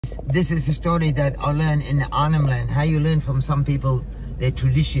This is a story that I learned in Arnhem Land, how you learn from some people, their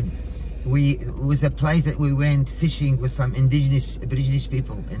tradition. It was a place that we went fishing with some indigenous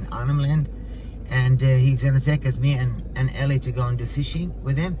people in Arnhem Land, and he was going to take us, me and Ellie, to go and do fishing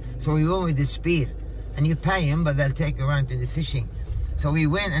with them. So we went with the spear, and you pay him, but they'll take you around to the fishing. So we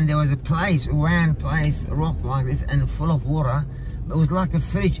went, and there was a place, a round place, a rock like this, and full of water. It was like a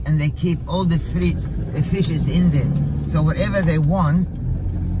fridge, and they keep all the fishes in there. So whatever they want,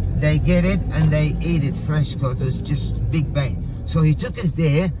 they get it and they eat it fresh, because it was just big bait. So he took us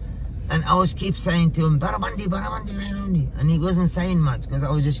there, and I was keep saying to him, Baramandi, Baramandi, Baramandi. And he wasn't saying much, because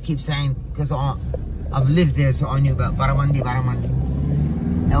I would just keep saying, because I've lived there, so I knew about Baramandi,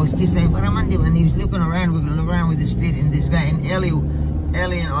 Baramandi. I was keep saying Baramandi, and he was looking around, wiggling around with the spear in this bait. And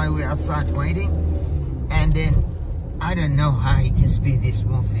Ellie and I were outside waiting, and then I don't know how he can spear these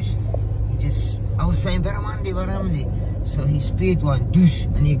small fish. I was saying Baramandi, Baramandi. So he speared one, douche,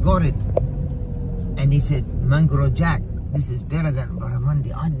 and he got it. And he said, Mangrove Jack, this is better than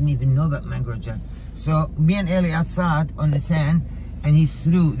Baramandi. I didn't even know about Mangrove Jack. So me and Ellie outside on the sand, and he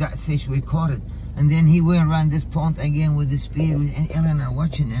threw that fish, we caught it. And then he went around this pond again with the spear, and Ellie and I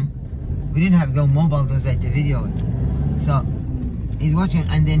watching him. We didn't have the mobile those days to video it. So he's watching,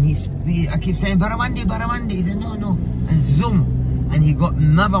 and then he speared. I keep saying, Baramandi, Baramandi. He said, no, no. And zoom, and he got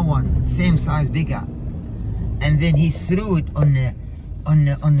another one, same size, bigger. And then he threw it on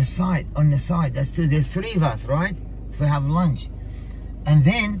the side. That's two. There's three of us, right? To have lunch. And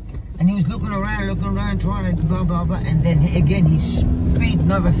he was looking around, trying to blah blah blah. And then again he speared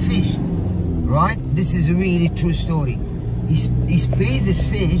another fish, right? This is a really true story. He speared this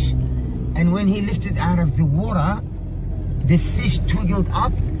fish, and when he lifted out of the water, the fish twiggled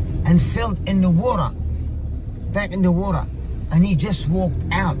up and fell in the water, back in the water, and he just walked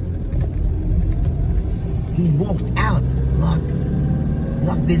out. He walked out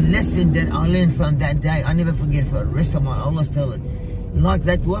like the lesson that I learned from that day. I never forget for the rest of my life. I always tell it. Like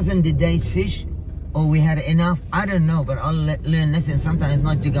that wasn't the day's fish, or we had enough. I don't know, but I learn lesson sometimes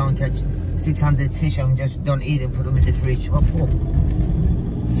not to go and catch 600 fish and just don't eat and put them in the fridge. What for?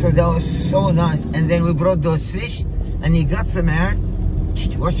 So that was so nice. And then we brought those fish, and he got some out,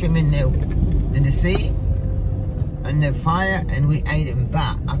 washed them in the sea, and the fire, and we ate them.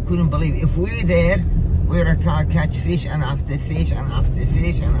 But I couldn't believe it. If we were there, we're a car catch fish and after fish and after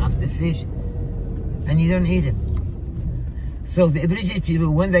fish and after fish, and you don't eat it. So the Aboriginal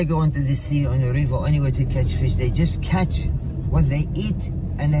people, when they go into the sea or the river or anywhere to catch fish, they just catch what they eat,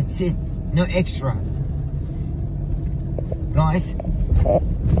 and that's it. No extra. Guys,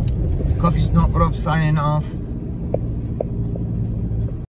 Coffee Snob Rob signing off.